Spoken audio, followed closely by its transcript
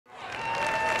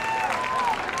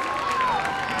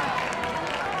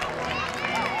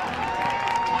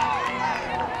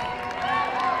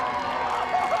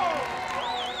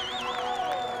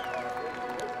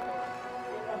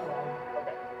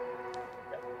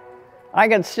I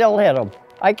can still hit them.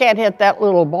 I can't hit that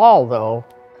little ball, though.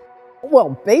 Well,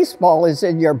 baseball is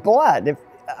in your blood.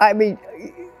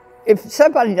 If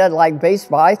somebody doesn't like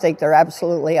baseball, I think they're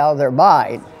absolutely out of their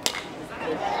mind.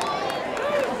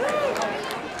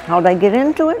 How'd I get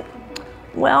into it?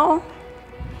 Well,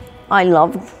 I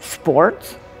love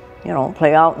sports. You know,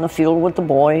 play out in the field with the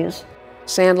boys.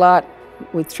 Sandlot,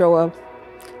 we'd throw a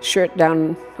shirt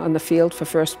down on the field for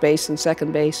first base and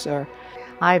second base. Or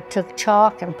I took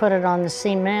chalk and put it on the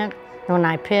cement when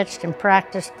I pitched and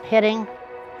practiced hitting.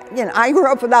 You know, I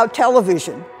grew up without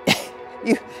television.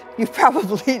 You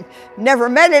probably never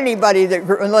met anybody that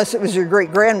grew, unless it was your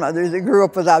great-grandmother, that grew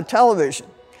up without television.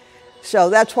 So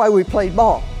that's why we played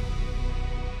ball.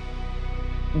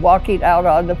 Walking out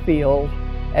on the field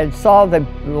and saw them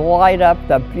light up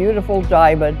the beautiful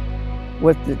diamond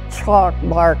with the chalk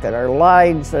mark and our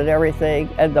lines and everything,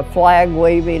 and the flag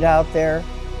waving out there.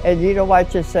 And you know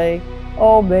what you say?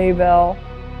 Oh, Maybelle,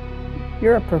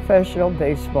 you're a professional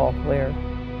baseball player.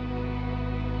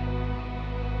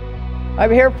 I'm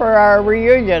here for our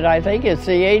reunion. I think it's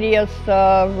the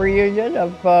 80th reunion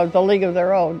of the League of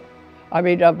Their Own.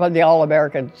 Of the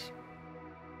All-Americans.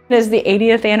 It is the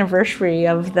 80th anniversary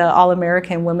of the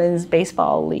All-American Women's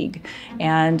Baseball League,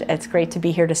 and it's great to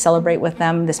be here to celebrate with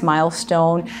them this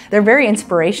milestone. They're very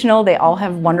inspirational. They all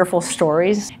have wonderful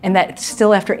stories, and that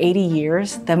still after 80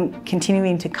 years, them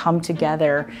continuing to come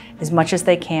together as much as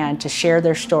they can to share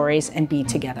their stories and be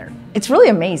together. It's really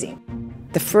amazing.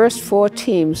 the first 4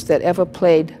 teams that ever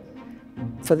played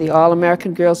for the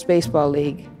All-American Girls Baseball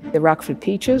League, the Rockford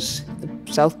Peaches,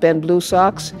 the South Bend Blue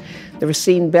Sox, the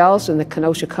Racine Bells, and the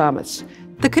Kenosha Comets.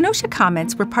 The Kenosha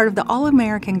Comets were part of the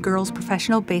All-American Girls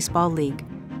Professional Baseball League.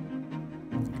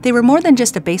 They were more than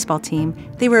just a baseball team,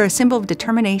 they were a symbol of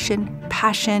determination,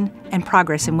 passion, and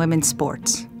progress in women's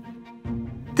sports.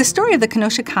 The story of the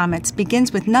Kenosha Comets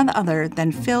begins with none other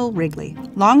than Phil Wrigley,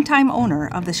 longtime owner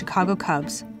of the Chicago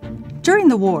Cubs. During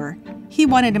the war, he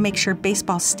wanted to make sure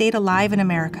baseball stayed alive in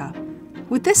America.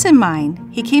 With this in mind,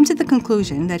 he came to the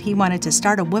conclusion that he wanted to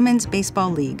start a women's baseball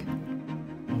league.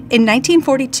 In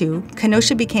 1942,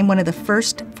 Kenosha became one of the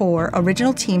first 4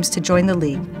 original teams to join the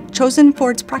league, chosen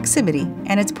for its proximity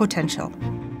and its potential.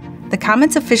 The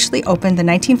Comets officially opened the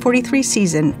 1943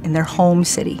 season in their home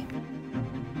city.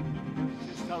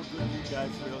 Just how good you guys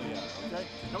really are, okay?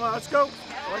 Come on, let's go.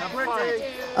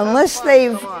 Unless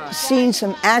they've seen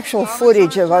some actual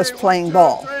footage of us playing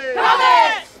ball,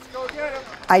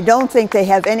 I don't think they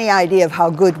have any idea of how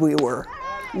good we were.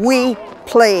 We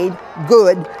played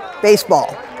good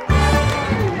baseball.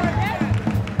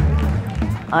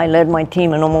 I led my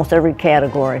team in almost every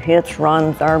category: hits,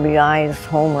 runs, RBIs,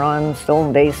 home runs,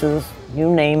 stolen bases, you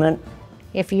name it.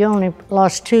 If you only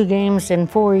lost 2 games in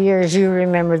 4 years, you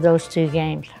remember those 2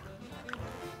 games.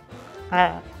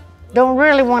 I don't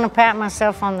really want to pat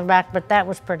myself on the back, but that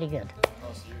was pretty good.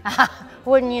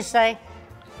 Wouldn't you say?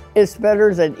 It's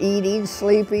better than eating,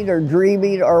 sleeping, or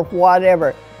dreaming, or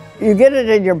whatever. You get it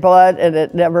in your blood and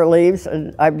it never leaves.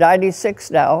 And I'm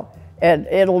 96 now, and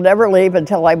it'll never leave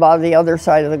until I'm on the other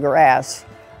side of the grass.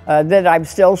 Then I'm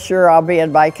still sure I'll be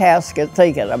in my casket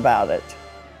thinking about it.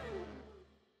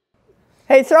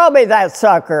 Hey, throw me that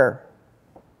sucker.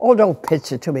 Oh, don't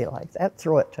pitch it to me like that.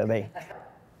 Throw it to me.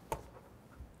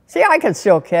 See, I can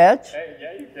still catch. Hey,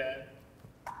 yeah, you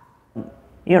can.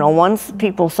 You know, once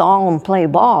people saw them play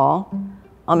ball,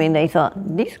 I mean, they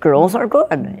thought, these girls are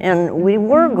good. And we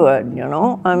were good, you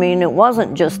know? I mean, it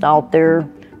wasn't just out there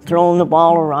throwing the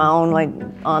ball around like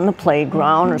on the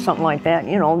playground or something like that.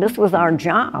 You know, this was our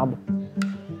job.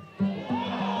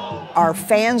 Our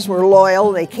fans were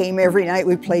loyal. They came every night.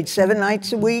 We played 7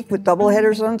 nights a week with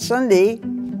doubleheaders on Sunday.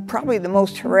 Probably the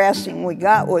most harassing we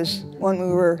got was when we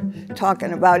were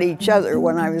talking about each other,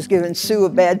 when I was giving Sue a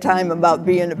bad time about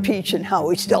being a peach and how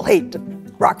we still hate the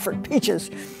Rockford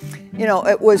Peaches. You know,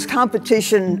 it was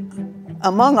competition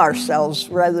among ourselves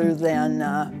rather than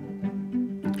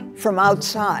from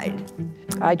outside.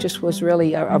 I just was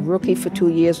really a rookie for 2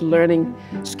 years, learning,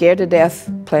 scared to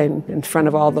death, playing in front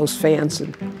of all those fans.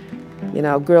 And, you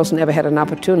know, girls never had an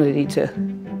opportunity to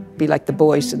be like the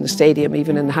boys in the stadium,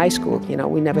 even in high school. You know,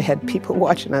 we never had people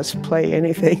watching us play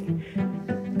anything.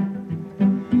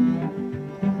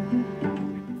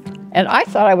 And I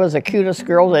thought I was the cutest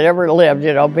girl that ever lived,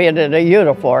 you know, being in a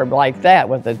uniform like that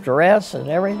with the dress and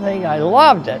everything. I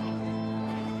loved it.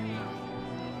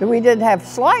 We didn't have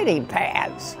sliding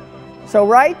pads. So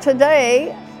right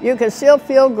today, you can still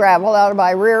feel gravel out of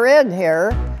my rear end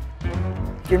here.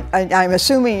 I'm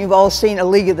assuming you've all seen A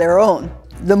League of Their Own.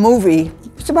 The movie,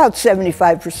 it's about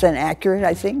 75% accurate,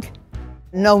 I think.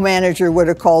 No manager would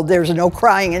have called, there's no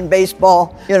crying in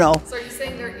baseball, you know. So are you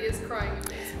saying there is crying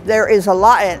There is a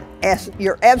lot, and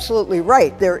you're absolutely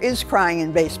right, there is crying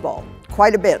in baseball,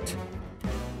 quite a bit.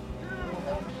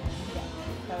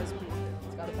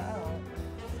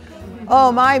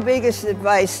 Oh, my biggest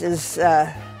advice is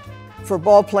for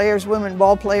ball players, women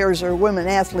ball players, or women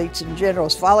athletes in general,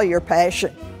 is follow your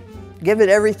passion. Give it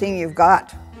everything you've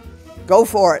got. Go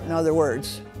for it, in other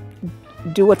words.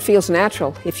 Do what feels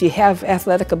natural. If you have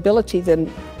athletic ability,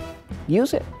 then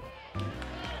use it.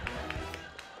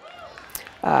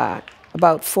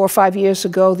 About 4 or 5 years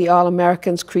ago, the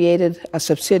All-Americans created a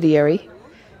subsidiary.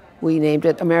 We named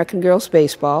it American Girls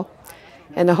Baseball.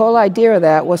 And the whole idea of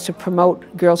that was to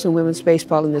promote girls and women's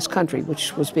baseball in this country,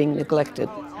 which was being neglected.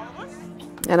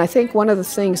 And I think one of the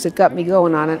things that got me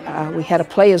going on it, we had a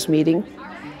players meeting,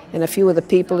 and a few of the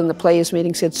people in the players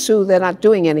meeting said, "Sue, they're not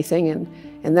doing anything."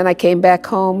 And then I came back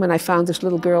home and I found this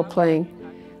little girl playing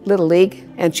Little League,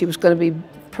 and she was going to be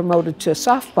promoted to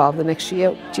softball the next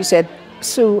year. She said,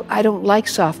 "Sue, I don't like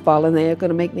softball and they're going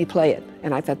to make me play it."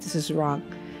 And I thought, this is wrong,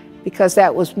 because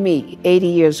that was me 80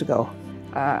 years ago.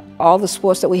 All the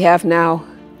sports that we have now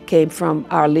came from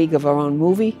our League of Our Own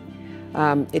movie.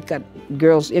 It got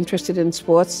girls interested in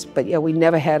sports, but yeah, we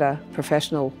never had a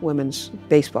professional women's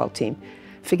baseball team.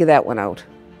 Figure that one out.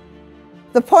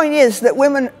 The point is that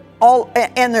women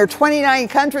and there are 29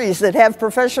 countries that have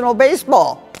professional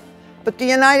baseball, but the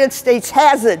United States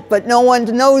has it, but no one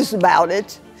knows about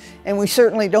it, and we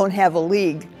certainly don't have a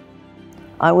league.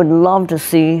 I would love to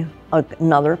see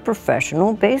another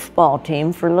professional baseball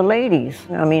team for the ladies.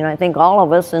 I mean, I think all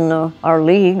of us in our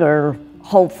league are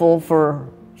hopeful for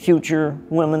future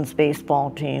women's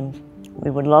baseball teams.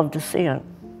 We would love to see it.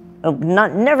 It'll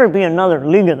never be another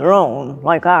league of their own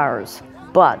like ours,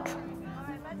 but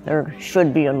there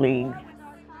should be a league.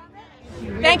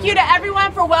 Thank you to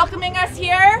everyone for welcoming us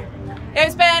here.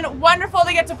 It's been wonderful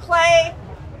to get to play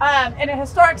in a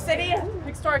historic city, a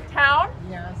historic town.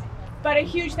 Yes. But a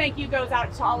huge thank you goes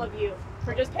out to all of you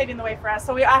for just paving the way for us.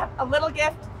 So we have a little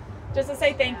gift just to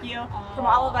say thank you from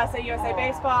all of us at USA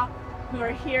Baseball who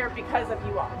are here because of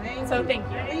you all. So thank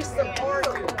you. We support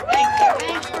you. Thank you.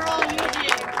 Thanks for all you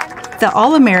do. The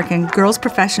All-American Girls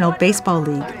Professional Baseball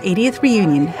League 80th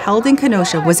reunion held in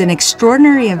Kenosha was an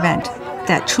extraordinary event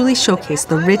that truly showcased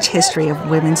the rich history of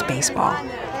women's baseball.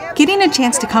 Getting a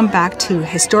chance to come back to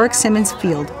historic Simmons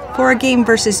Field for a game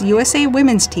versus USA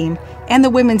Women's Team and the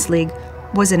Women's League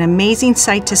was an amazing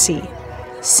sight to see.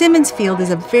 Simmons Field is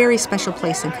a very special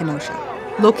place in Kenosha.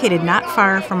 Located not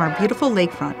far from our beautiful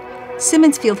lakefront,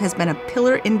 Simmons Field has been a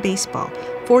pillar in baseball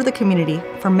for the community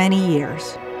for many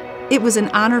years. It was an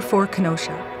honor for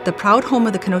Kenosha, the proud home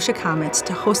of the Kenosha Comets,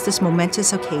 to host this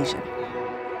momentous occasion.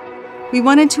 We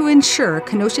wanted to ensure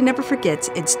Kenosha never forgets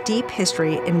its deep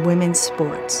history in women's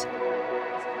sports.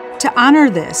 To honor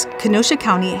this, Kenosha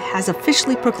County has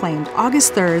officially proclaimed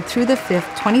August 3rd through the 5th,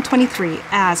 2023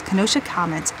 as Kenosha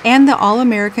Comets and the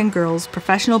All-American Girls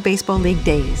Professional Baseball League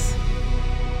Days.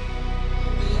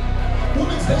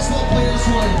 Women's baseball players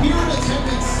who are here in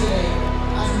attendance today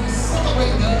as we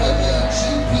celebrate the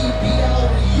AAGPBL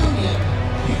reunion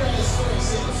here at historic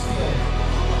Simmons Field.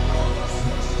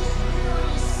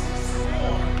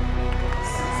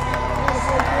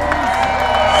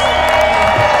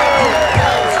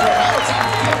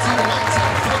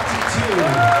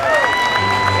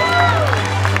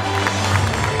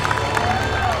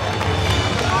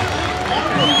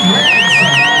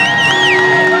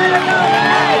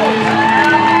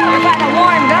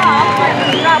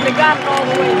 Got it all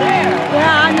the way there.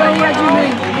 Yeah, I know what you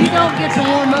mean. You don't get to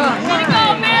warm up. Way to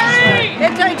go, Mary!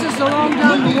 It takes us a long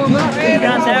time to warm up. You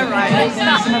got that right.